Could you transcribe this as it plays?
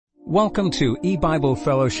Welcome to E-Bible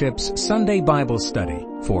Fellowship's Sunday Bible Study.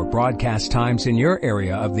 For broadcast times in your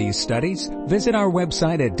area of these studies, visit our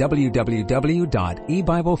website at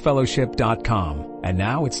www.ebiblefellowship.com. And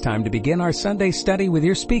now it's time to begin our Sunday study with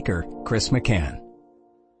your speaker, Chris McCann.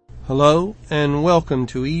 Hello, and welcome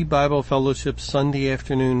to E-Bible Fellowship's Sunday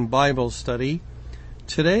afternoon Bible study.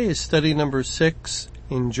 Today is study number 6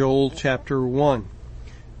 in Joel chapter 1.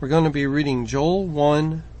 We're going to be reading Joel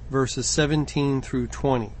 1, verses 17 through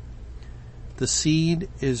 20. The seed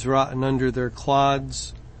is rotten under their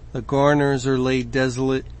clods, the garners are laid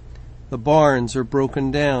desolate, the barns are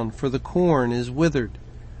broken down, for the corn is withered.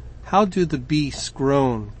 How do the beasts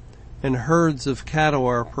groan, and herds of cattle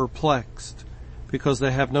are perplexed, because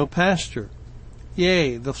they have no pasture?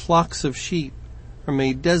 Yea, the flocks of sheep are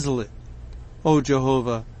made desolate. O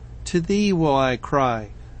Jehovah, to thee will I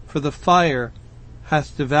cry, for the fire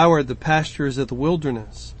hath devoured the pastures of the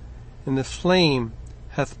wilderness, and the flame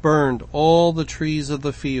hath burned all the trees of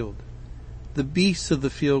the field. The beasts of the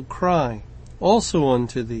field cry also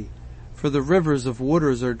unto thee, for the rivers of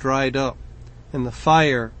waters are dried up, and the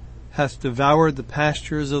fire hath devoured the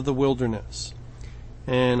pastures of the wilderness.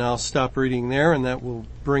 And I'll stop reading there, and that will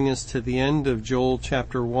bring us to the end of Joel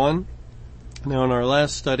chapter 1. Now, in our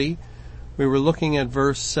last study, we were looking at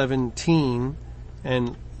verse 17,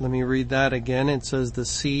 and let me read that again. It says, the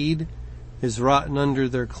seed is rotten under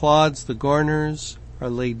their clods, the garners are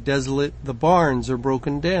laid desolate, the barns are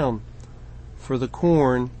broken down, for the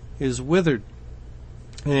corn is withered.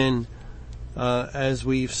 And as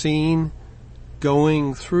we've seen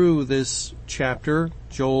going through this chapter,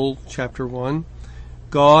 Joel chapter 1,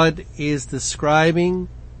 God is describing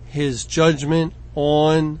his judgment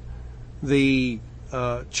on the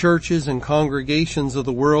churches and congregations of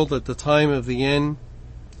the world at the time of the end.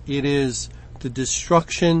 It is the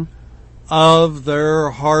destruction of their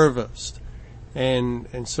harvest.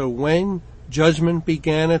 And so when judgment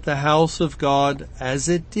began at the house of God, as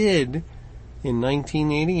it did in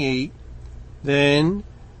 1988, then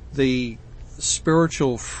the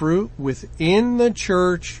spiritual fruit within the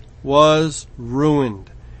church was ruined.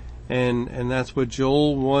 And that's what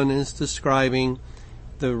Joel 1 is describing,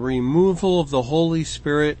 the removal of the Holy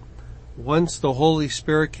Spirit. Once the Holy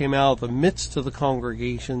Spirit came out of the midst of the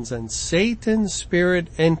congregations and Satan's spirit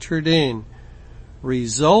entered in,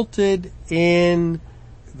 resulted in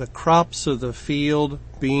the crops of the field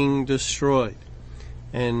being destroyed.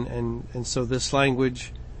 And so this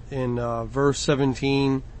language in verse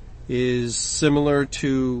 17 is similar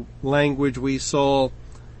to language we saw,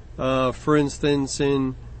 for instance,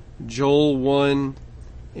 in Joel 1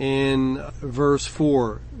 in verse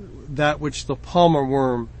 4. That which the palmer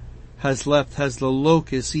worm has left has the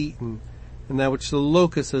locust eaten, and that which the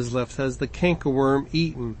locust has left has the cankerworm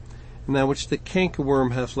eaten, and that which the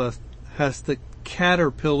cankerworm hath left has the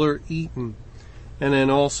caterpillar eaten. And then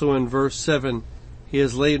also in verse 7, he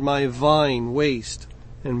has laid my vine waste,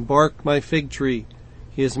 and barked my fig tree.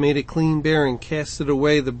 He has made it clean bare, and cast it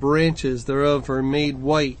away. The branches thereof are made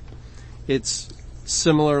white. It's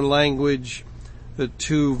similar language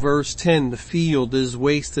to verse 10. The field is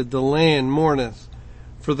wasted, the land mourneth,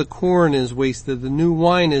 for the corn is wasted, the new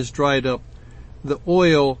wine is dried up, the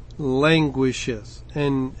oil languisheth.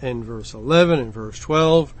 And verse 11 and verse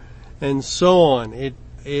 12 and so on. It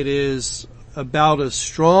is about as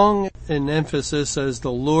strong an emphasis as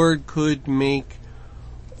the Lord could make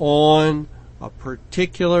on a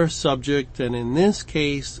particular subject, and in this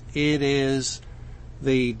case it is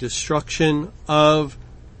the destruction of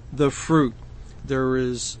the fruit. There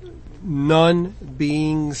is none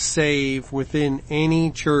being saved within any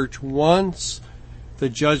church once the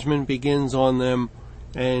judgment begins on them,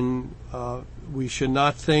 and we should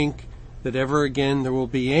not think that ever again there will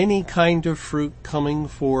be any kind of fruit coming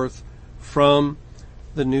forth from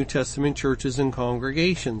the New Testament churches and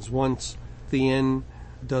congregations once the end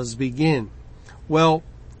does begin. Well,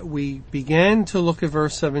 we began to look at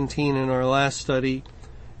verse 17 in our last study,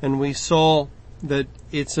 and we saw that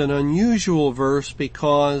it's an unusual verse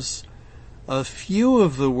because a few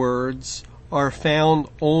of the words are found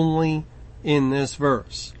only in this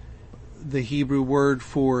verse. The Hebrew word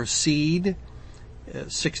for seed,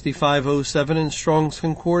 6507 in Strong's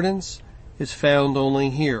Concordance, is found only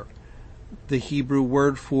here. The Hebrew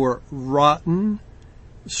word for rotten,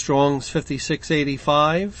 Strong's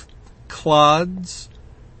 5685, clods,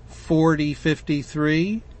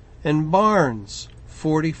 4053, and barns,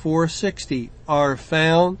 4460, are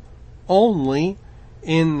found only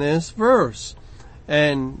in this verse.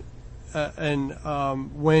 And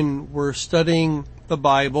when we're studying the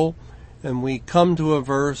Bible and we come to a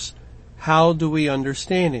verse, how do we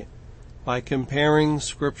understand it? by comparing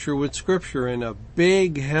Scripture with Scripture. And a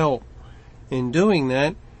big help in doing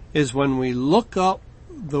that is when we look up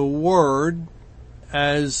the word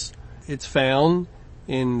as it's found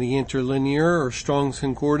in the interlinear or Strong's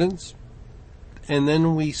Concordance, and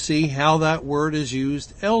then we see how that word is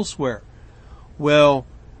used elsewhere. Well,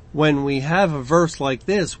 when we have a verse like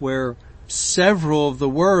this where several of the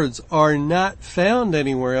words are not found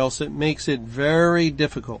anywhere else, it makes it very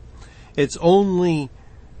difficult. It's only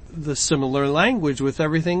the similar language with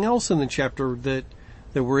everything else in the chapter that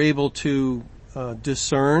we're able to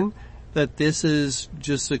discern that this is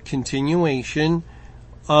just a continuation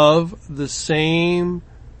of the same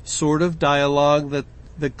sort of dialogue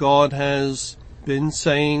that God has been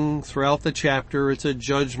saying throughout the chapter. It's a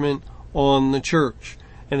judgment on the church,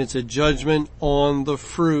 and it's a judgment on the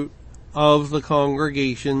fruit of the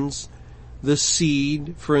congregations. The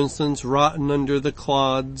seed, for instance, rotten under the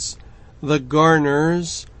clods. The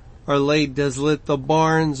garners are laid desolate. The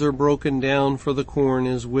barns are broken down, for the corn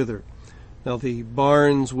is withered. Now the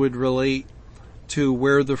barns would relate to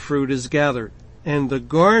where the fruit is gathered. And the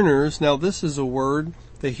garners, now this is a word,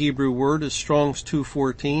 the Hebrew word is Strong's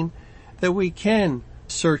 2:14, that we can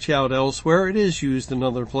search out elsewhere. It is used in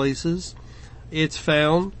other places. It's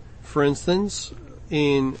found, for instance,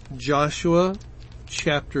 in Joshua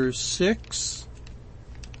chapter 6.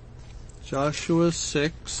 Joshua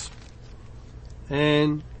 6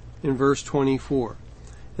 and in verse 24.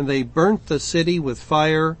 And they burnt the city with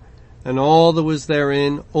fire and all that was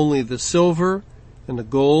therein, only the silver and the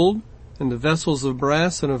gold and the vessels of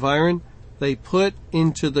brass and of iron they put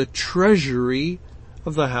into the treasury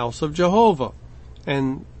of the house of Jehovah.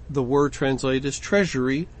 And the word translated as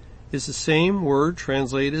treasury is the same word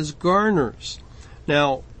translated as garners.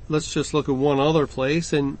 Now, let's just look at one other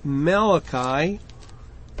place in Malachi,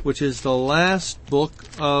 which is the last book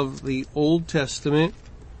of the Old Testament.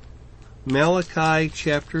 Malachi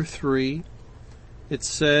chapter 3, it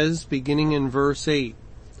says, beginning in verse 8,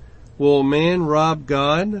 Will man rob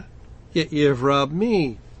God? Yet ye have robbed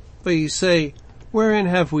me. But ye say, Wherein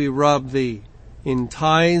have we robbed thee? In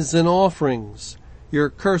tithes and offerings. You're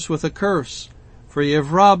cursed with a curse, for ye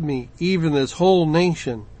have robbed me, even this whole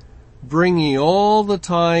nation. Bring ye all the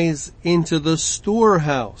tithes into the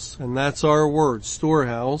storehouse, and that's our word,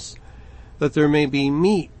 storehouse, that there may be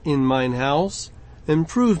meat in mine house, and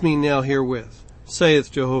prove me now herewith,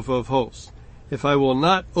 saith Jehovah of hosts, if I will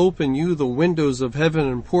not open you the windows of heaven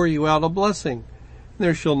and pour you out a blessing,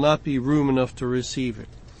 there shall not be room enough to receive it.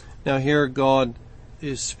 Now here God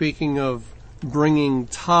is speaking of bringing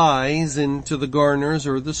tithes into the garners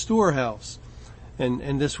or the storehouse.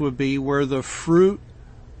 And this would be where the fruit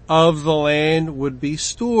of the land would be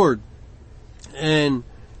stored. And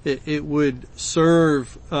it would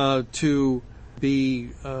serve to be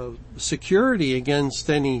security against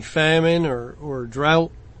any famine or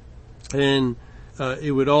drought. And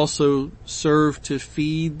it would also serve to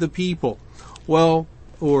feed the people. Well,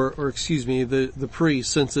 or the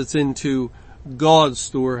priest, since it's into God's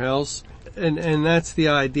storehouse. And that's the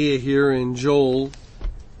idea here in Joel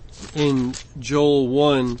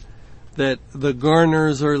 1, that the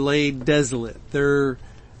garners are laid desolate.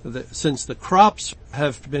 Since the crops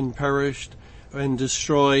have been perished and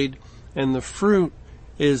destroyed and the fruit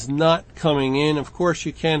is not coming in, of course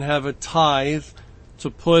you can't have a tithe to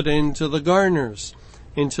put into the garners,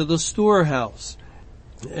 into the storehouse.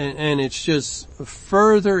 And it's just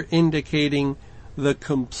further indicating the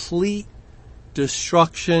complete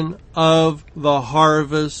destruction of the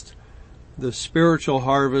harvest, the spiritual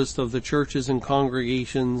harvest of the churches and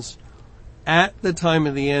congregations at the time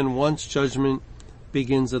of the end, once judgment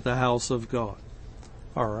begins at the house of God.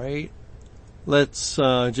 All right. Let's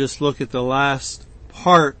just look at the last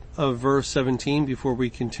part of verse 17 before we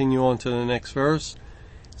continue on to the next verse.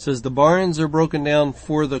 It says, the barns are broken down,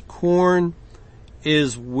 for the corn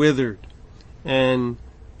is withered. And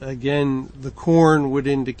again, the corn would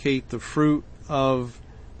indicate the fruit of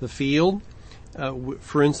the field.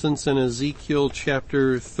 For instance, in Ezekiel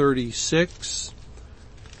chapter 36,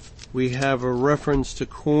 we have a reference to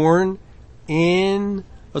corn in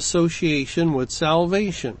association with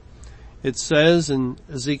salvation. It says in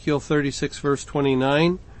Ezekiel 36 verse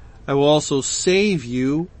 29, I will also save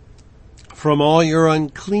you from all your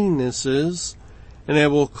uncleannesses, and I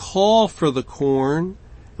will call for the corn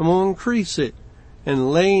and will increase it,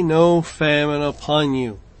 and lay no famine upon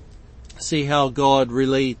you. See how God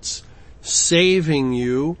relates saving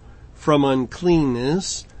you from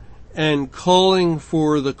uncleanness and calling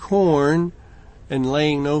for the corn and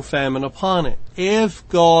laying no famine upon it. If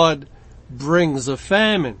God brings a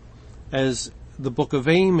famine, as the book of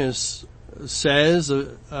Amos says,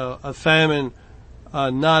 a famine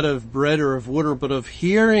not of bread or of water, but of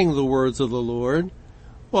hearing the words of the Lord,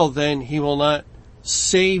 well, then he will not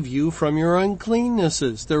save you from your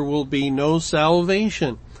uncleannesses. There will be no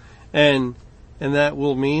salvation. And that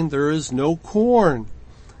will mean there is no corn.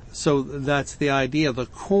 So that's the idea. The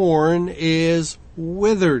corn is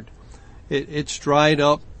withered. It's dried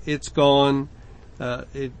up. It's gone.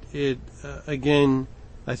 Again,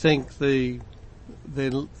 I think the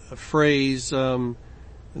phrase,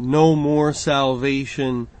 no more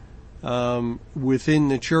salvation, within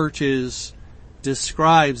the churches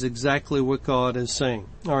describes exactly what God is saying.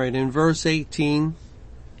 Alright, in verse 18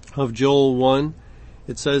 of Joel 1,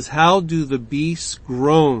 it says, how do the beasts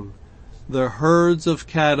groan? The herds of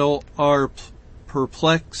cattle are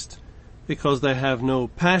perplexed because they have no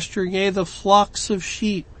pasture. Yea, the flocks of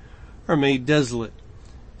sheep are made desolate.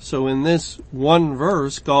 So in this one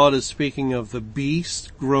verse, God is speaking of the beasts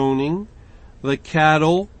groaning, the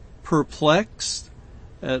cattle perplexed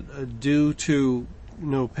due to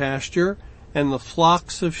no pasture, and the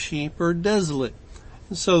flocks of sheep are desolate.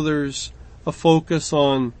 So there's a focus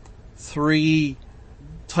on three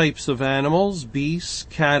types of animals: beasts,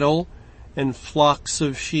 cattle, and flocks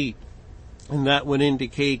of sheep. And that would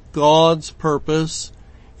indicate God's purpose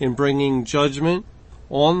in bringing judgment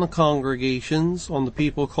on the congregations, on the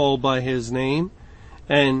people called by his name.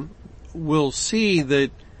 And we'll see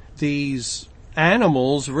that these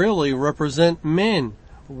animals really represent men.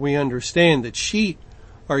 We understand that sheep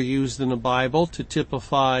are used in the Bible to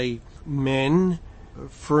typify men.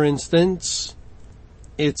 For instance,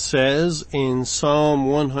 it says in Psalm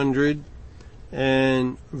 100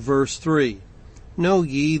 and verse 3, know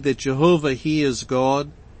ye that Jehovah, he is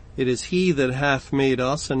God. It is he that hath made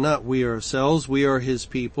us, and not we ourselves. We are his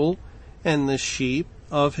people, and the sheep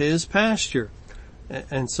of his pasture.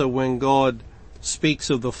 And so when God speaks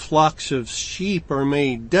of the flocks of sheep are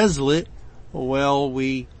made desolate, well,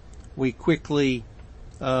 we quickly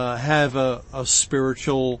have a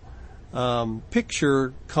spiritual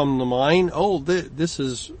picture come to mind. Oh, this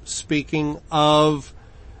is speaking of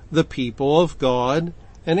the people of God.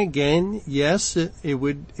 And again, yes, it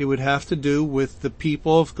would have to do with the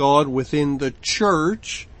people of God within the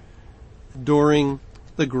church during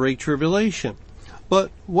the Great Tribulation.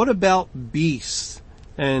 But what about beasts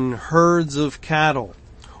and herds of cattle?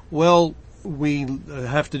 Well, we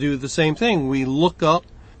have to do the same thing. We look up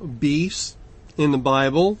beasts in the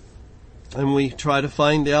Bible and we try to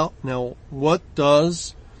find out, now, what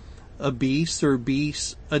does a beast or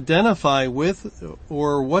beasts identify with,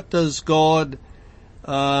 or what does God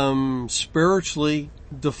spiritually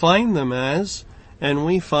define them as? And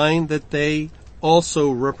we find that they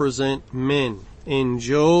also represent men. In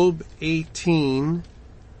Job 18,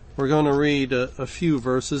 we're going to read a few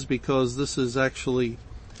verses because this is actually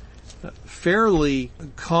fairly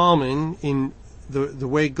common in the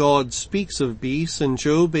way God speaks of beasts. In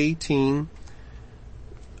Job 18,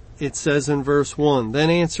 it says in verse 1, then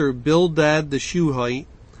answered Bildad the Shuhite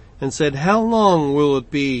and said, how long will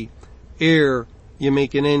it be ere you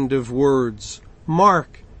make an end of words?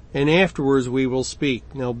 Mark, and afterwards we will speak.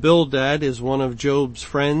 Now, Bildad is one of Job's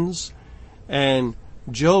friends, and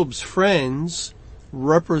Job's friends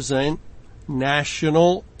represent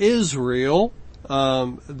national Israel,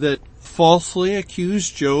 that falsely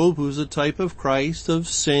accused Job, who's a type of Christ, of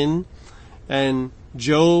sin, and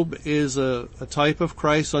Job is a type of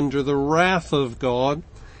Christ under the wrath of God.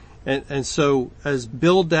 And so as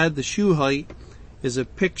Bildad the Shuhite is a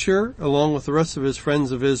picture, along with the rest of his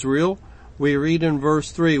friends of Israel, we read in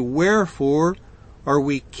verse 3, wherefore are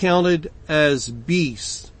we counted as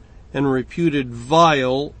beasts and reputed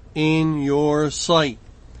vile in your sight?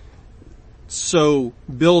 So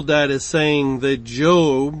Bildad is saying that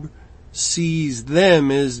Job sees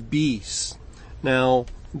them as beasts. Now,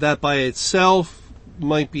 that by itself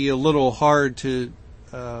might be a little hard to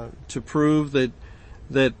prove that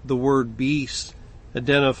the word beast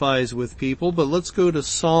identifies with people, but let's go to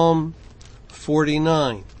Psalm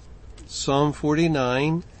 49. Psalm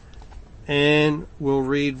 49, and we'll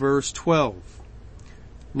read verse 12.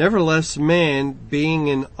 Nevertheless, man, being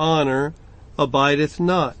in honor, abideth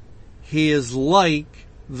not. He is like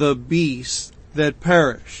the beasts that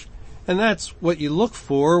perish. And that's what you look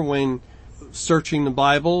for when searching the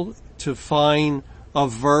Bible, to find a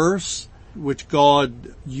verse which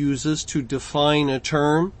God uses to define a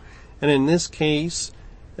term. And in this case,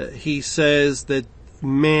 he says that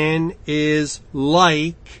man is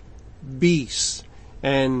like beasts.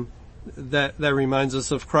 And that reminds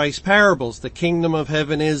us of Christ's parables. The kingdom of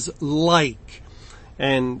heaven is like.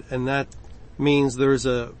 And that means there's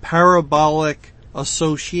a parabolic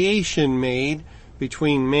association made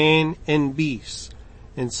between man and beasts.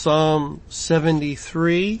 In Psalm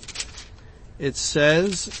 73, it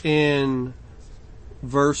says in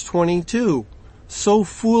verse 22, "So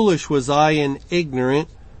foolish was I and ignorant,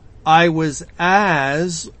 I was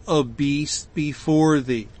as a beast before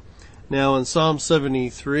thee." Now in Psalm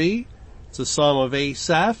 73, it's a psalm of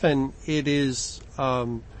Asaph, and it is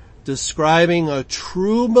describing a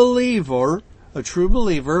true believer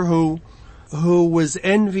who was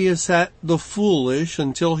envious at the foolish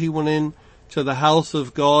until he went into the house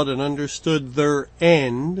of God and understood their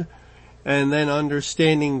end, and then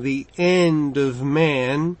understanding the end of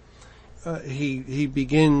man, he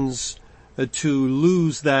begins to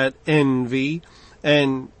lose that envy,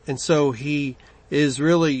 and so he is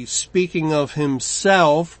really speaking of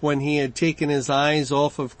himself when he had taken his eyes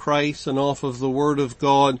off of Christ and off of the Word of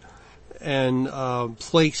God and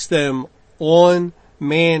placed them on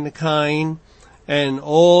mankind and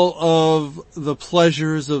all of the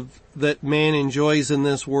pleasures that man enjoys in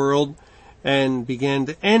this world, and began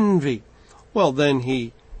to envy. Well, then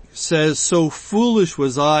he says, "So foolish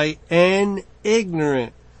was I and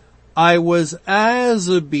ignorant, I was as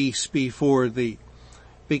a beast before thee,"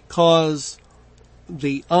 because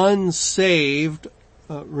the unsaved,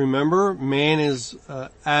 remember, man is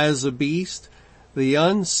as a beast. The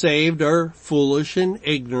unsaved are foolish and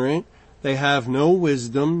ignorant. They have no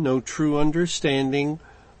wisdom, no true understanding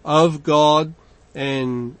of God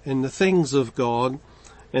and the things of God.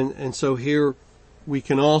 And so here we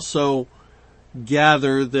can also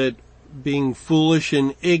gather that being foolish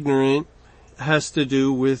and ignorant has to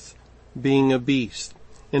do with being a beast.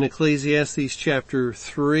 In Ecclesiastes chapter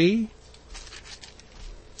 3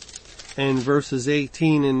 and verses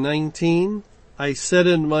 18 and 19, "I said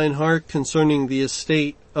in mine heart concerning the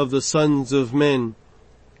estate of the sons of men,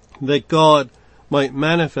 that God might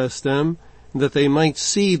manifest them, that they might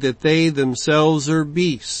see that they themselves are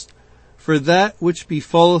beasts. For that which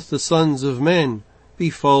befalleth the sons of men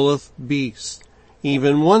befalleth beasts.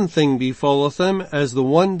 Even one thing befalleth them, as the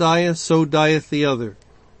one dieth, so dieth the other.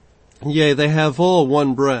 Yea, they have all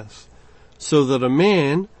one breath, so that a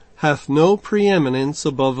man hath no preeminence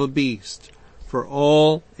above a beast, for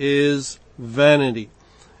all is vanity."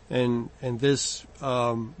 And this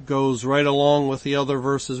goes right along with the other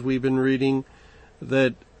verses we've been reading,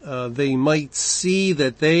 that they might see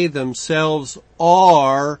that they themselves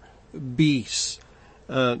are beasts.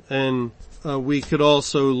 And we could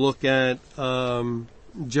also look at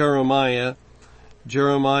Jeremiah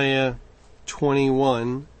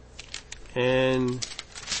 21, and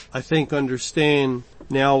I think understand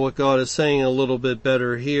now what God is saying a little bit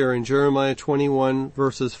better here in Jeremiah 21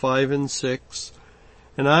 verses 5 and 6.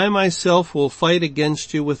 "And I myself will fight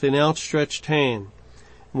against you with an outstretched hand,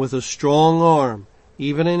 and with a strong arm,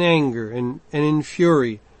 even in anger, and in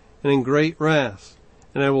fury, and in great wrath.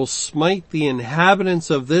 And I will smite the inhabitants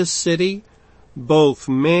of this city, both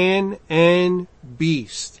man and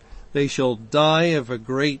beast. They shall die of a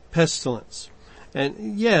great pestilence."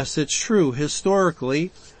 And yes, it's true.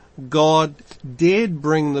 Historically, God did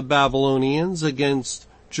bring the Babylonians against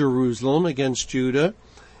Jerusalem, against Judah,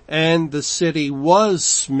 and the city was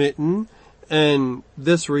smitten, and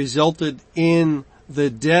this resulted in the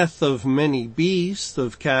death of many beasts,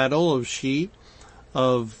 of cattle, of sheep,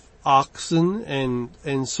 of oxen,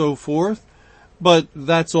 and so forth. But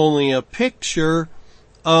that's only a picture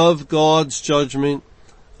of God's judgment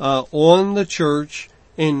on the church,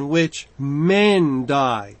 in which men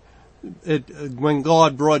die. When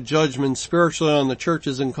God brought judgment spiritually on the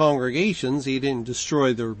churches and congregations, He didn't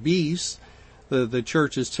destroy their beasts. The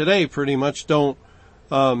churches today pretty much don't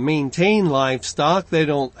maintain livestock. They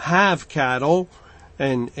don't have cattle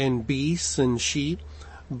and beasts and sheep.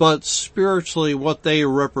 But spiritually what they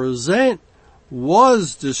represent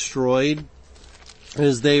was destroyed,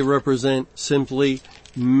 as they represent simply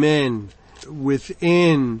men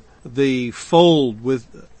within the fold,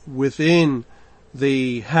 within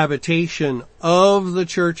the habitation of the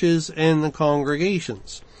churches and the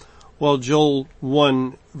congregations. Well, Joel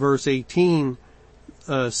 1 verse 18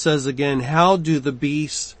 says again, "How do the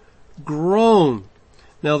beasts groan?"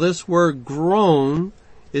 Now this word groan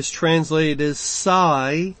is translated as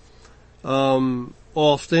sigh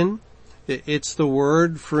often. It's the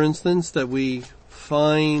word, for instance, that we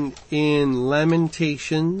find in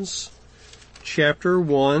Lamentations chapter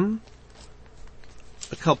 1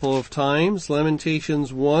 a couple of times.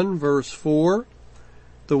 Lamentations 1 verse 4,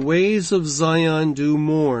 "The ways of Zion do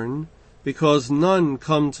mourn, because none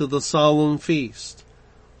come to the solemn feast.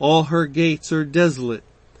 All her gates are desolate.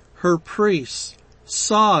 Her priests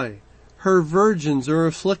sigh. Her virgins are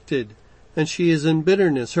afflicted, and she is in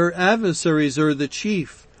bitterness. Her adversaries are the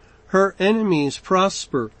chief. Her enemies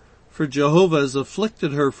prosper, For Jehovah has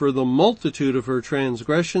afflicted her for the multitude of her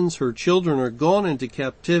transgressions. Her children are gone into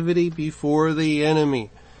captivity before the enemy.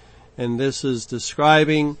 And this is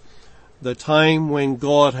describing the time when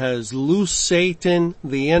God has loosed Satan,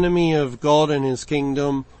 the enemy of God and his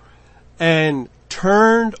kingdom, and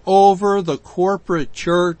turned over the corporate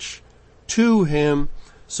church to him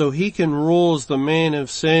so he can rule as the man of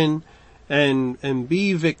sin and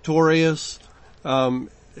be victorious.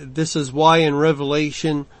 This is why in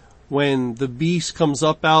Revelation, when the beast comes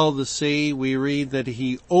up out of the sea, we read that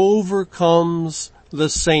he overcomes the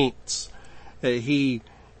saints. He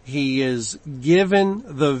is given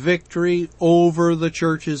the victory over the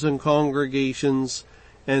churches and congregations,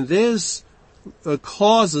 and this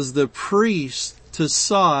causes the priest to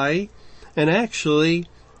sigh. And actually,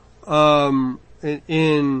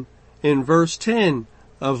 in verse 10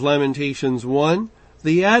 of Lamentations 1,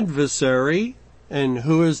 the adversary, and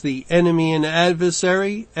who is the enemy and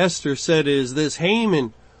adversary? Esther said is this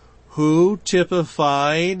Haman, who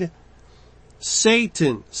typified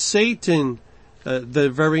Satan. Satan, the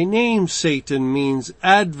very name Satan means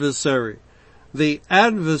adversary. The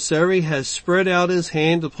adversary has spread out his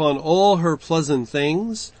hand upon all her pleasant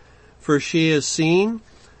things, for she has seen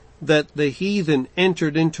that the heathen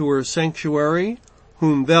entered into her sanctuary,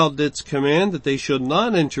 whom thou didst command that they should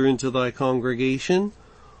not enter into thy congregation.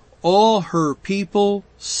 All her people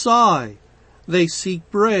sigh. They seek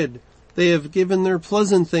bread. They have given their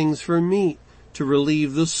pleasant things for meat to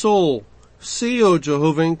relieve the soul. See, O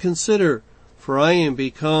Jehovah, and consider, for I am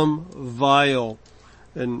become vile.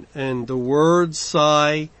 And the word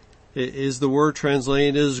sigh is the word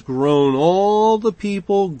translated as groan. All the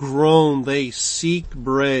people groan. They seek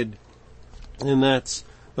bread. And that's,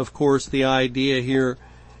 of course, the idea here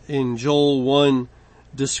in Joel 1,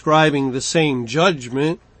 describing the same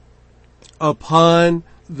judgment upon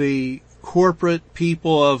the corporate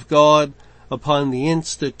people of God, upon the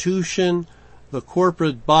institution, the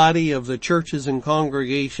corporate body of the churches and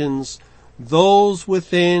congregations. Those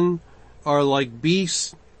within are like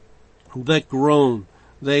beasts that groan.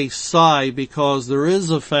 They sigh because there is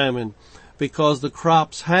a famine, because the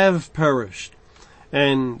crops have perished.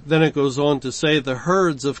 And then it goes on to say the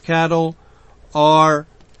herds of cattle are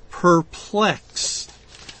perplexed.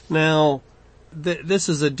 Now, this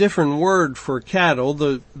is a different word for cattle.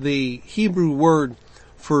 The Hebrew word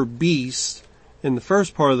for beast in the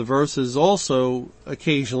first part of the verse is also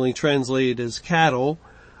occasionally translated as cattle,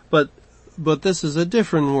 but this is a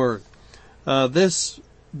different word. This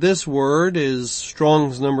word is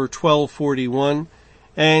Strong's number 1241,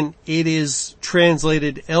 and it is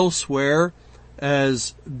translated elsewhere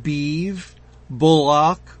as beeve,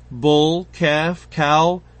 bullock, bull, calf,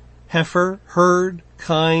 cow, heifer, herd,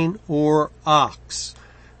 kine, or ox.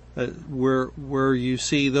 Where you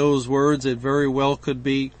see those words, it very well could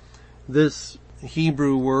be this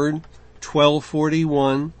Hebrew word,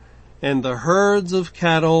 1241, and the herds of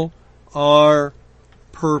cattle are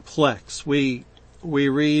perplexed. We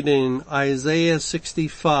read in Isaiah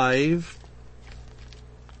 65,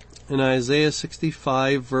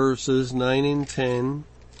 verses 9 and 10,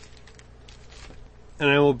 and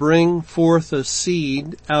I will bring forth a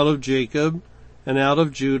seed out of Jacob and out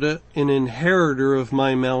of Judah, an inheritor of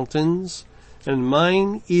my mountains, and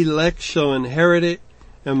mine elect shall inherit it,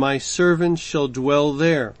 and my servants shall dwell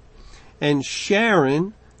there. And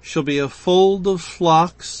Sharon shall be a fold of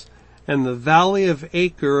flocks, and the valley of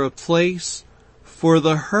Acre a place for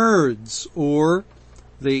the herds, or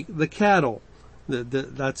the cattle.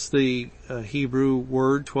 That's the Hebrew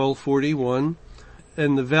word 1241.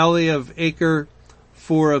 And the valley of Acre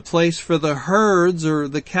for a place for the herds, or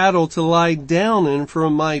the cattle, to lie down in for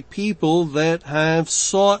my people that have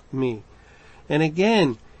sought me. And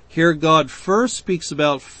again, here God first speaks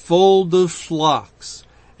about fold of flocks,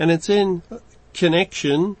 and it's in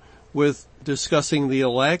connection with discussing the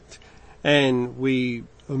elect, and we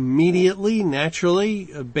immediately, naturally,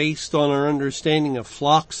 based on our understanding of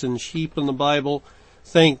flocks and sheep in the Bible,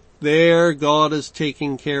 think there God is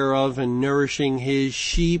taking care of and nourishing his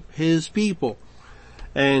sheep, his people.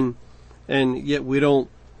 And yet we don't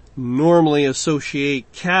normally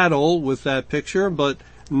associate cattle with that picture, but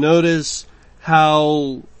notice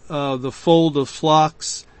how the fold of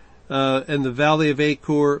flocks and the valley of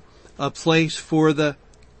Acre, a place for the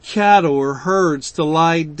cattle or herds to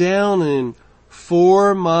lie down in,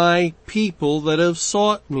 for my people that have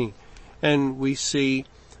sought me. And we see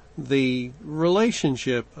the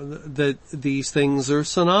relationship that these things are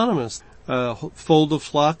synonymous. Fold of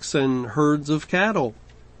flocks and herds of cattle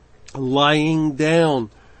lying down.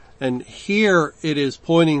 And here it is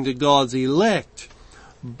pointing to God's elect.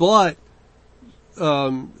 But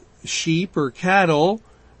sheep or cattle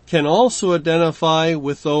can also identify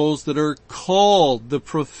with those that are called, the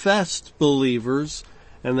professed believers,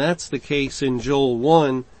 and that's the case in Joel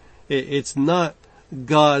 1. It's not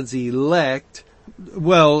God's elect.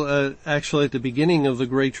 Well, actually at the beginning of the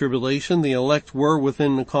Great Tribulation, the elect were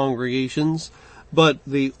within the congregations, but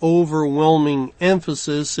the overwhelming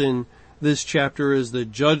emphasis in this chapter is the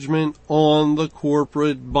judgment on the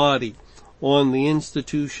corporate body, on the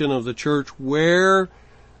institution of the church where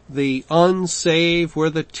the unsaved, where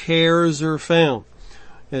the tares are found.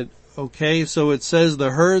 So it says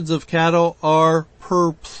the herds of cattle are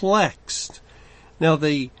perplexed. Now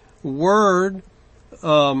the word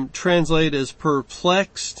translated as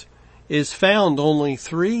perplexed is found only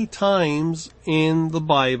 3 times in the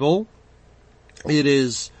Bible. It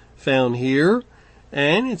is found here,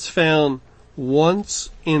 and it's found once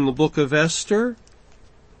in the book of Esther.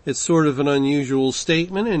 It's sort of an unusual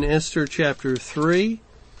statement in Esther chapter 3.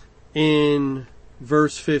 In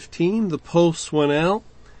verse 15, the posts went out,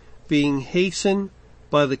 being hastened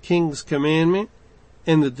by the king's commandment,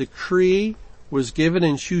 and the decree was given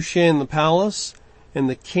in Shushan the palace, and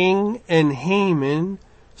the king and Haman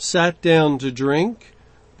sat down to drink,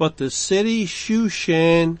 but the city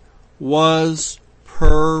Shushan was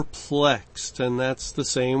perplexed. And that's the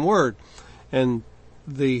same word. And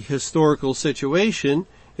the historical situation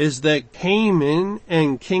is that Haman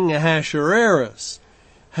and King Ahasuerus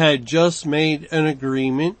had just made an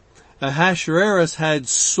agreement. Ahasuerus had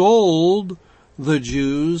sold the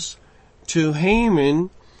Jews to Haman,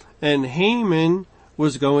 and Haman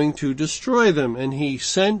was going to destroy them. And he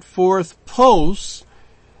sent forth posts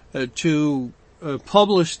to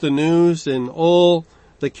publish the news in all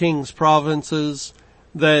the king's provinces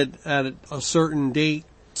that at a certain date,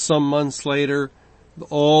 some months later,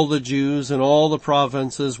 all the Jews in all the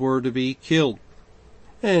provinces were to be killed.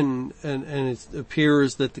 And it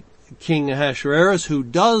appears that the King Ahasuerus, who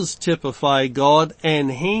does typify God,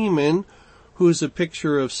 and Haman, who's a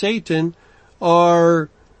picture of Satan, are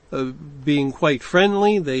being quite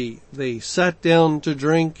friendly. They sat down to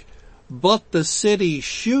drink, but the city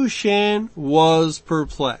Shushan was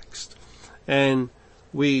perplexed. And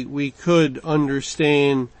we could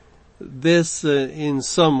understand this in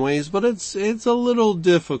some ways, but it's a little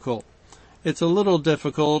difficult. It's a little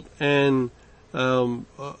difficult, and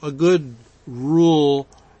a good rule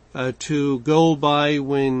to go by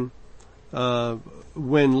when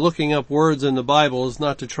looking up words in the Bible is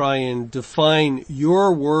not to try and define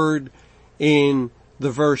your word in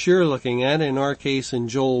the verse you're looking at, in our case in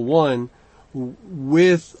Joel 1,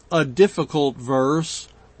 with a difficult verse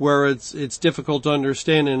where it's difficult to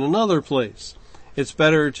understand in another place. It's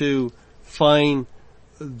better to find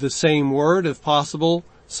the same word, if possible,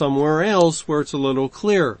 somewhere else where it's a little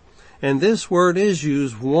clearer. And this word is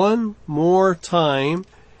used one more time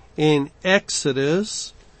in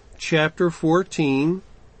Exodus chapter 14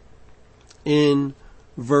 in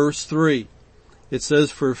verse 3. It says,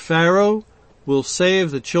 "For Pharaoh will say of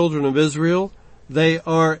the children of Israel, they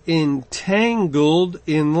are entangled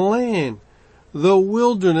in the land. The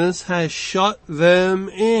wilderness has shut them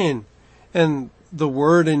in." And the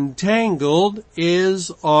word entangled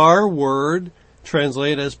is our word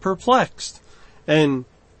translated as perplexed. And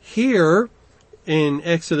here in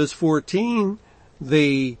Exodus 14,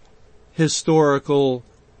 the historical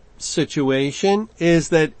situation is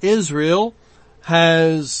that Israel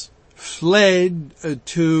has fled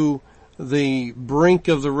to the brink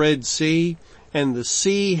of the Red Sea, and the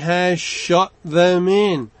sea has shut them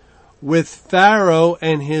in, with Pharaoh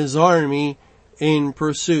and his army in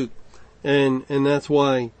pursuit. And that's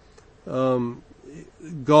why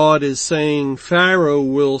God is saying, Pharaoh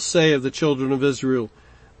will say of the children of Israel,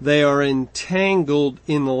 they are entangled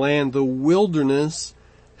in the land. The wilderness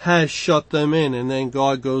has shut them in. And then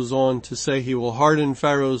God goes on to say he will harden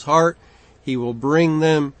Pharaoh's heart. He will bring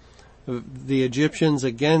them, the Egyptians,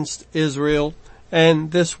 against Israel. And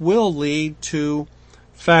this will lead to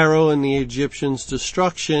Pharaoh and the Egyptians'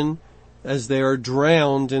 destruction as they are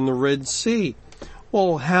drowned in the Red Sea.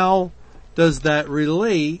 Well, how does that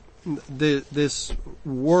relate, this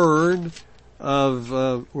word of,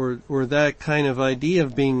 or that kind of idea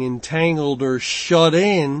of being entangled or shut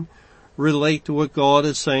in, relate to what God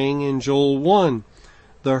is saying in Joel 1?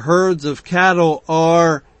 The herds of cattle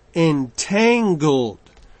are entangled.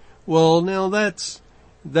 Well, now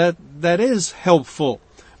that is helpful,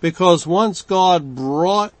 because once God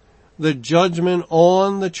brought the judgment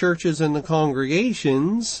on the churches and the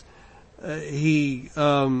congregations, he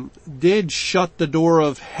did shut the door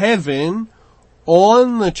of heaven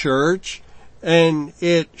on the church, and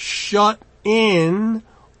it shut in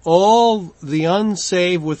all the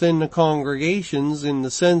unsaved within the congregations, in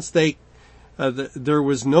the sense they There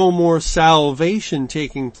was no more salvation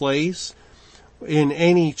taking place in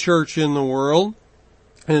any church in the world,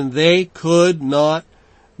 and they could not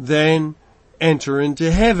then enter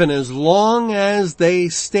into heaven as long as they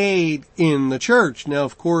stayed in the church. Now,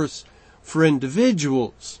 of course, for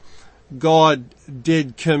individuals, God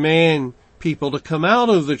did command people to come out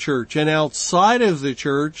of the church, and outside of the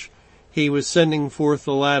church, He was sending forth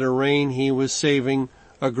the latter rain. He was saving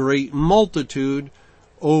a great multitude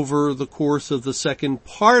over the course of the second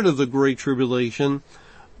part of the Great Tribulation.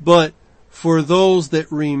 But for those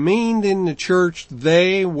that remained in the church,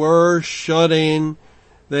 they were shut in.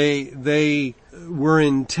 They were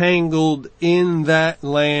entangled in that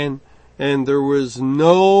land, and there was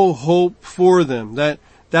no hope for them.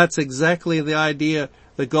 That's exactly the idea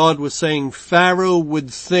that God was saying Pharaoh would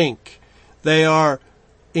think. They are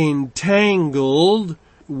entangled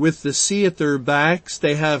with the sea at their backs.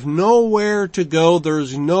 They have nowhere to go.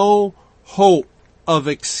 There's no hope of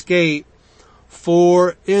escape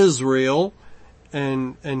for Israel.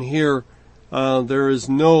 And here, there is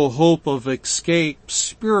no hope of escape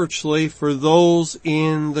spiritually for those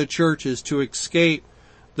in the churches to escape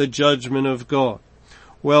the judgment of God.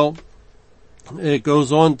 Well, it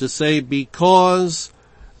goes on to say, because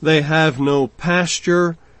they have no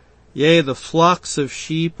pasture, yea, the flocks of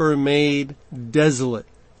sheep are made desolate.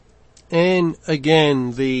 And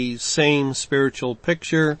again, the same spiritual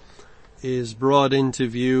picture is brought into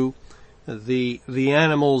view. The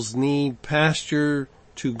animals need pasture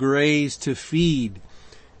to graze, to feed.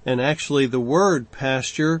 And actually the word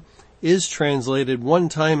pasture is translated one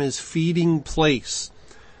time as feeding place.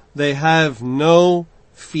 They have no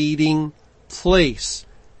feeding place.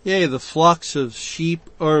 Yea, the flocks of sheep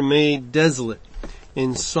are made desolate.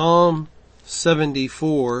 In Psalm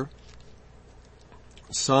 74,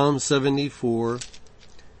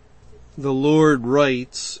 the Lord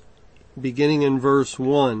writes, beginning in verse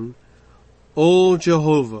 1, O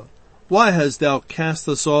Jehovah, why hast thou cast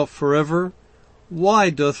us off forever? Why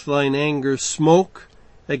doth thine anger smoke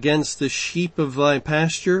against the sheep of thy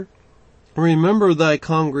pasture? Remember thy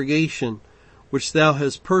congregation, which thou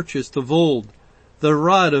hast purchased of old, the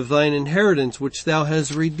rod of thine inheritance, which thou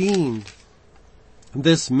hast redeemed.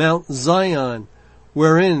 This Mount Zion,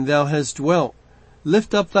 wherein thou hast dwelt,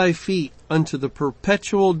 lift up thy feet unto the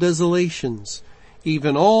perpetual desolations,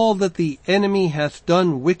 even all that the enemy hath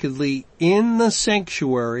done wickedly in the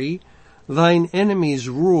sanctuary. Thine enemies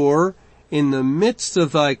roar in the midst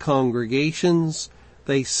of thy congregations.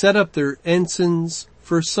 They set up their ensigns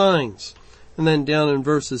for signs. And then down in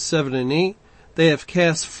verses 7 and 8, they have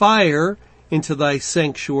cast fire into thy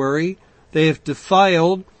sanctuary. They have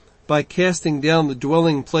defiled by casting down the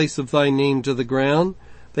dwelling place of thy name to the ground.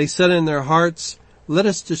 They said in their hearts, let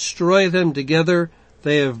us destroy them together.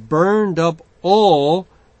 They have burned up all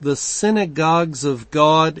the synagogues of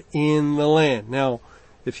God in the land. Now,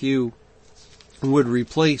 if you would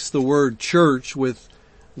replace the word church with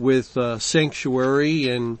sanctuary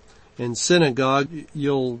and synagogue,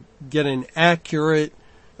 you'll get an accurate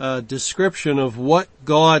description of what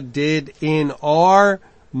God did in our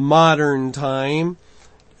modern time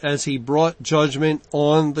as He brought judgment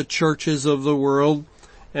on the churches of the world,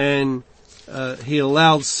 and He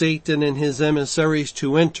allowed Satan and his emissaries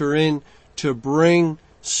to enter in to bring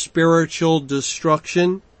spiritual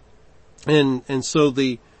destruction. And so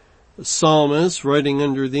the psalmist, writing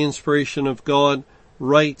under the inspiration of God,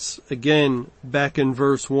 writes again back in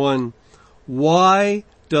verse 1, why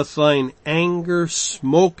doth thine anger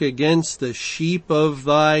smoke against the sheep of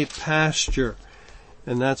thy pasture?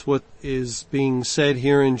 And that's what is being said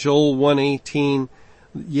here in Joel 1:18.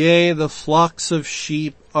 Yea, the flocks of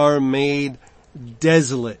sheep are made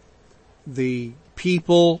desolate. The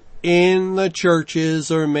people in the churches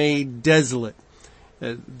are made desolate.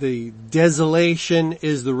 The desolation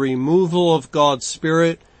is the removal of God's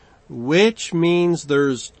Spirit, which means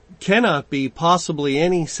there's cannot be possibly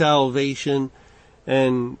any salvation,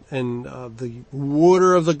 and the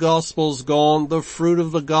water of the gospel is gone, the fruit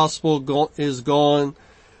of the gospel is gone.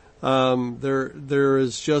 There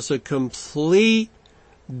is just a complete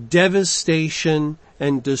devastation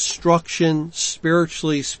and destruction,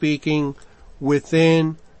 spiritually speaking,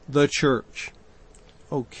 within the church.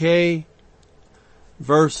 Okay.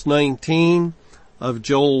 Verse 19 of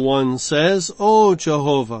Joel 1 says, O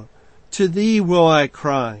Jehovah, to thee will I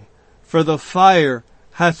cry, for the fire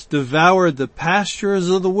hath devoured the pastures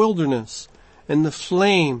of the wilderness, and the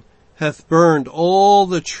flame hath burned all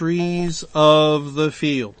the trees of the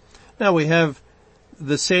field. Now we have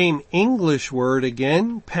the same English word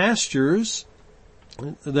again, pastures,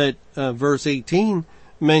 that verse 18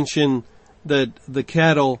 mentioned that the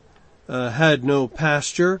cattle had no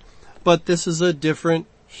pasture. but this is a different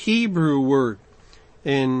Hebrew word.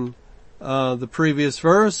 In the previous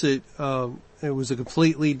verse, it was a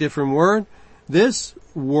completely different word. This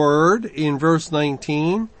word in verse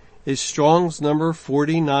 19 is Strong's number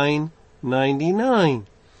 4999.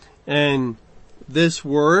 And this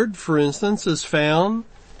word, for instance, is found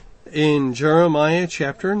in Jeremiah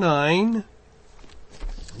chapter 9.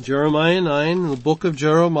 Jeremiah 9, the book of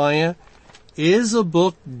Jeremiah, is a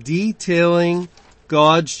book detailing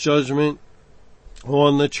God's judgment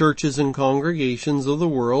on the churches and congregations of the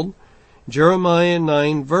world. Jeremiah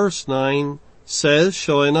 9 verse 9 says,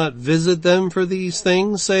 "Shall I not visit them for these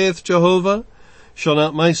things, saith Jehovah? Shall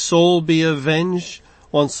not my soul be avenged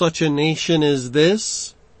on such a nation as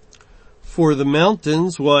this? For the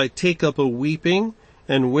mountains will I take up a weeping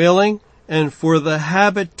and wailing, and for the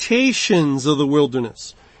habitations of the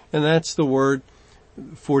wilderness." And that's the word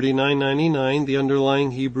 4999, the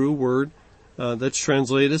underlying Hebrew word that's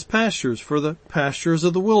translated as pastures, for the pastures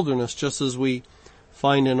of the wilderness, just as we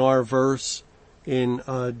find in our verse in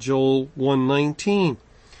Joel 1:19.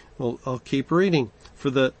 Well, I'll keep reading. "For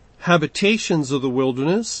the habitations of the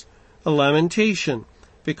wilderness, a lamentation,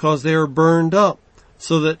 because they are burned up,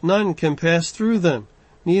 so that none can pass through them.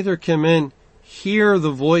 Neither can men hear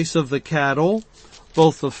the voice of the cattle.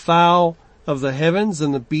 Both the fowl of the heavens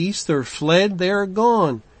and the beasts are fled, they are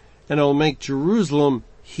gone. And I will make Jerusalem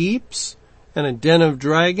heaps and a den of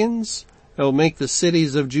dragons. I will make the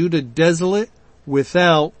cities of Judah desolate,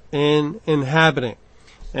 without an inhabitant."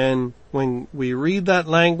 And when we read that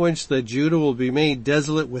language, that Judah will be made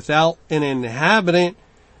desolate without an inhabitant,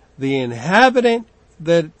 the inhabitant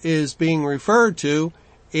that is being referred to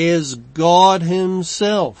is God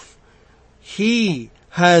himself. He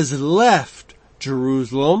has left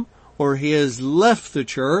Jerusalem, or he has left the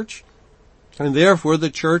church, and therefore the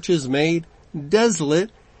church is made desolate.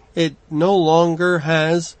 It no longer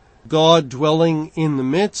has God dwelling in the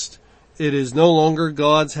midst. It is no longer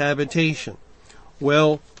God's habitation.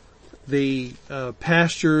 Well, the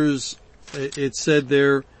pastures, it said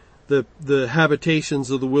there, the habitations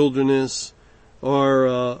of the wilderness are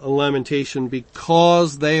a lamentation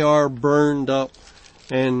because they are burned up.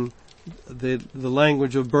 And the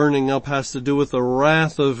language of burning up has to do with the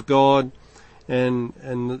wrath of God. And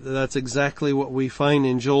that's exactly what we find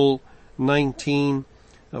in Joel 19,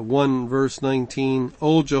 1 verse 19.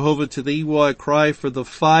 "O Jehovah, to thee will I cry, for the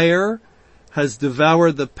fire has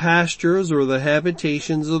devoured the pastures," or the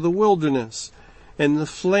habitations of the wilderness, "and the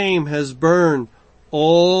flame has burned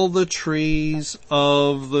all the trees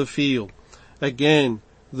of the field." Again,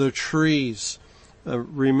 the trees.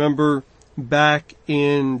 Remember back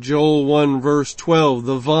in Joel 1 verse 12,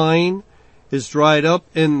 "The vine is dried up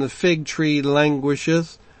and the fig tree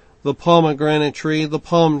languisheth, the pomegranate tree, the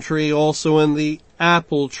palm tree also, and the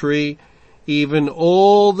apple tree, even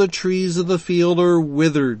all the trees of the field are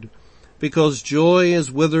withered, because joy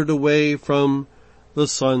is withered away from the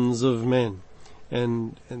sons of men."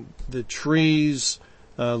 And the trees,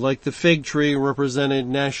 like the fig tree, represented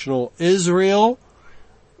national Israel,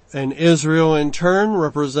 and Israel in turn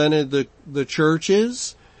represented the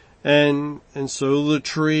churches, and so the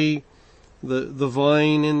tree, the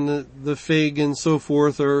vine and the fig and so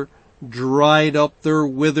forth are dried up, they're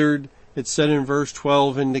withered. It's said in verse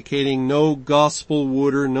 12, indicating no gospel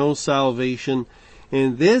water, no salvation.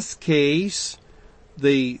 In this case,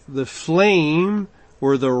 the flame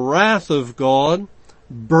or the wrath of God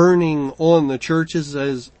burning on the churches,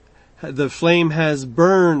 as the flame has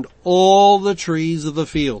burned all the trees of the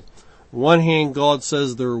field. On one hand, God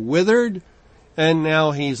says they're withered, and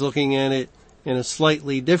now he's looking at it in a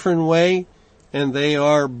slightly different way, and they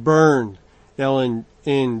are burned. Now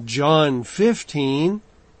in John 15,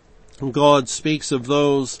 God speaks of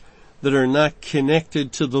those that are not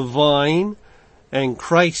connected to the vine, and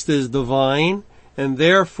Christ is the vine, and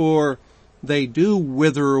therefore they do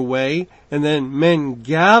wither away, and then men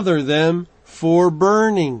gather them for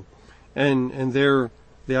burning. And there,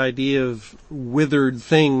 the idea of withered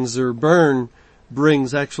things or burn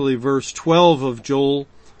brings actually verse 12 of Joel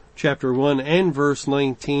chapter 1 and verse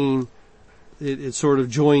 19. It sort of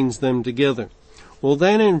joins them together. Well,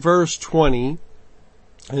 then in verse 20,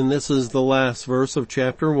 and this is the last verse of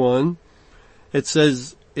chapter 1, it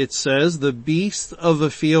says, "The beasts of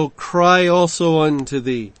the field cry also unto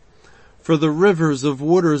thee, for the rivers of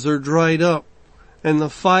waters are dried up, and the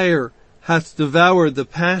fire hath devoured the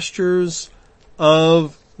pastures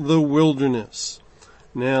of the wilderness."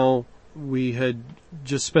 Now, we had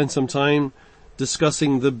just spent some time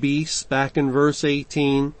discussing the beasts back in verse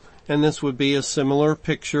 18, and this would be a similar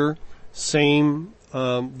picture,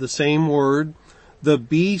 the same word. "The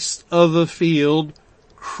beasts of the field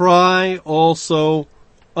cry also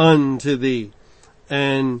unto thee.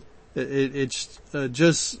 And it's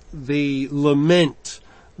just the lament,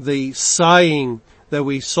 the sighing that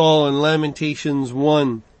we saw in Lamentations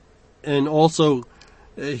 1, and also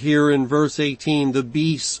here in verse 18, the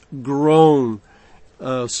beasts groan.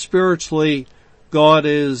 Spiritually, God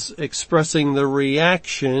is expressing the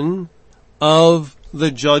reaction of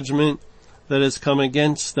the judgment that has come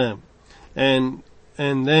against them. And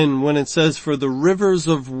then when it says, for the rivers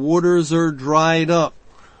of waters are dried up,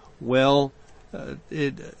 well,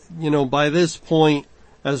 by this point,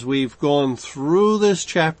 as we've gone through this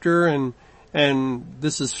chapter, and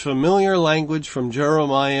this is familiar language from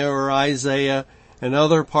Jeremiah or Isaiah and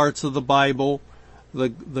other parts of the Bible,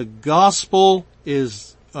 the gospel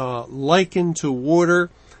is likened to water,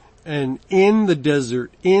 and in the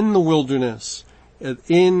desert, in the wilderness,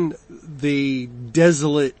 in the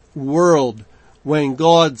desolate world, when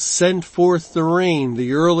God sent forth the rain,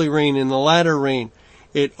 the early rain and the latter rain,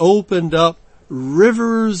 it opened up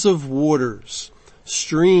rivers of waters,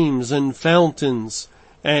 streams and fountains.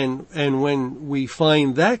 And when we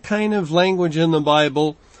find that kind of language in the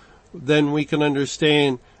Bible, then we can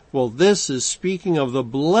understand, well, this is speaking of the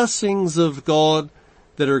blessings of God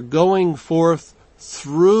that are going forth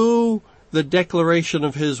through the declaration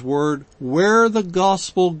of His Word. Where the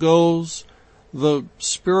gospel goes, the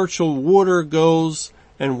spiritual water goes,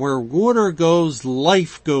 and where water goes,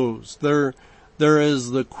 life goes. There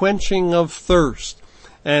is the quenching of thirst.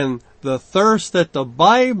 And the thirst that the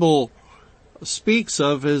Bible speaks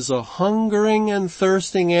of is a hungering and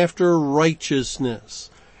thirsting after righteousness,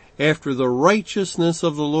 after the righteousness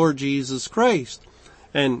of the Lord Jesus Christ.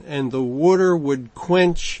 And the water would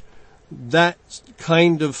quench that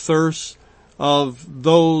kind of thirst of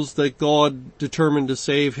those that God determined to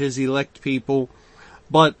save His elect people.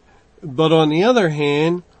 But on the other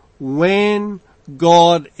hand, when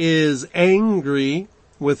God is angry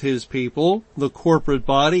with His people, the corporate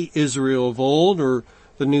body, Israel of old, or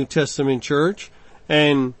the New Testament church,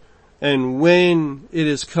 and when it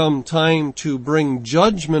has come time to bring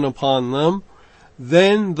judgment upon them,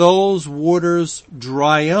 then those waters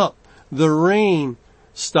dry up. The rain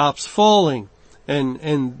stops falling,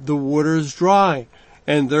 and the waters dry,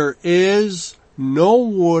 and there is no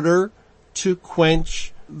water to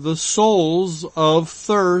quench the souls of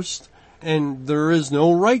thirst, and there is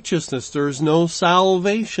no righteousness, there is no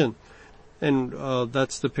salvation. And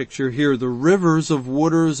that's the picture here. The rivers of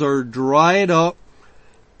waters are dried up,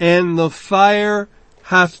 and the fire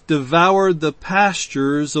hath devoured the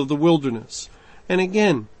pastures of the wilderness. And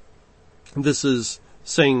again, this is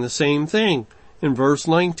saying the same thing in verse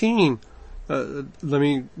 19. Let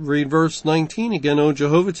me read verse 19 again. O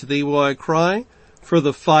Jehovah, to thee will I cry, for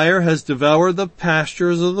the fire has devoured the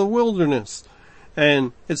pastures of the wilderness.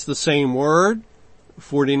 And it's the same word,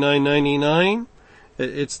 49:99.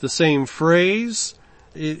 It's the same phrase.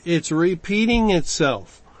 It's repeating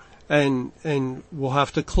itself. And we'll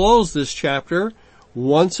have to close this chapter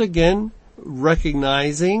once again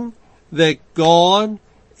recognizing that God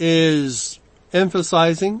is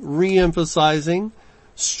emphasizing, re-emphasizing,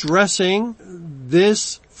 stressing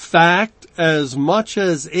this fact as much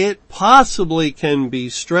as it possibly can be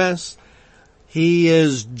stressed. He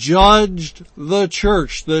has judged the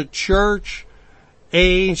church. The church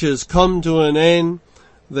age has come to an end.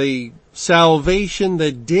 The salvation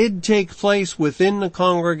that did take place within the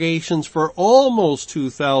congregations for almost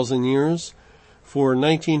 2,000 years, for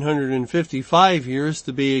 1955 years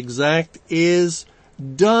to be exact, is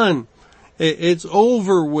done. It's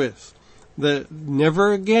over with.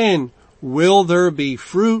 Never again will there be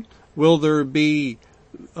fruit, will there be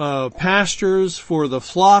pastures for the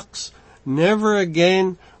flocks. Never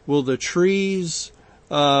again will the trees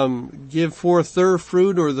give forth their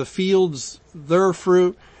fruit, or the fields their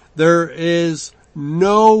fruit. There is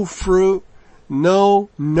no fruit, no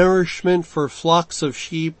nourishment for flocks of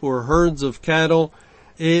sheep or herds of cattle.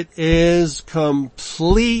 It is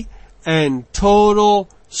complete and total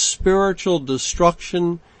spiritual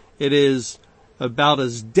destruction. It is about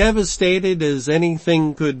as devastated as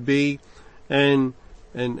anything could be. And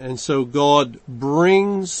so God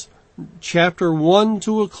brings chapter 1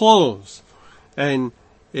 to a close. And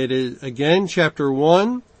it is, again, chapter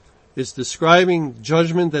 1 is describing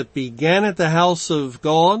judgment that began at the house of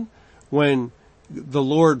God when the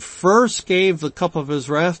Lord first gave the cup of His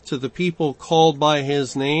wrath to the people called by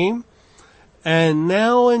His name. And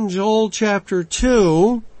now in Joel chapter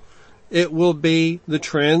 2, it will be the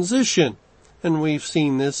transition. And we've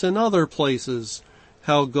seen this in other places,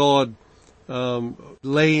 how God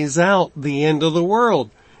lays out the end of the world.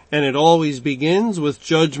 And it always begins with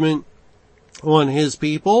judgment on His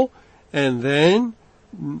people, and then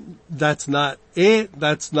That's not it.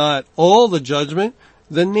 That's not all the judgment.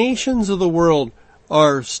 The nations of the world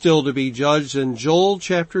are still to be judged. In Joel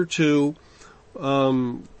chapter 2,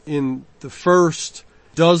 in the first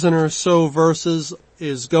dozen or so verses,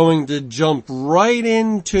 is going to jump right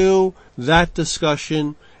into that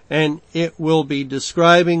discussion, and it will be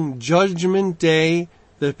describing Judgment Day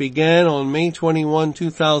that began on May 21,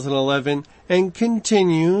 2011, and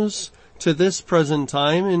continues to this present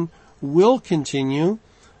time and will continue.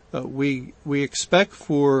 We expect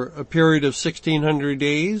for a period of 1600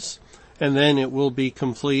 days, and then it will be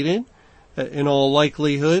completed in all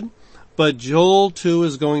likelihood. But Joel 2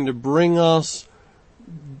 is going to bring us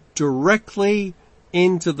directly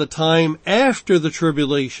into the time after the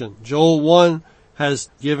tribulation. Joel 1 has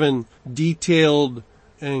given detailed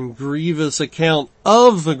and grievous account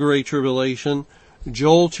of the Great Tribulation.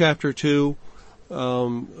 Joel chapter 2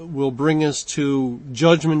 will bring us to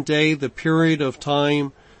Judgment Day, the period of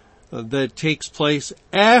time that takes place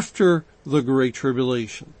after the Great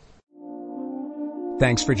Tribulation.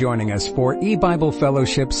 Thanks for joining us for E-Bible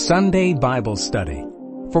Fellowship's Sunday Bible Study.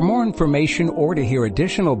 For more information or to hear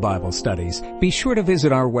additional Bible studies, be sure to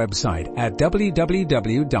visit our website at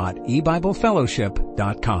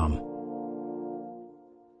www.ebiblefellowship.com.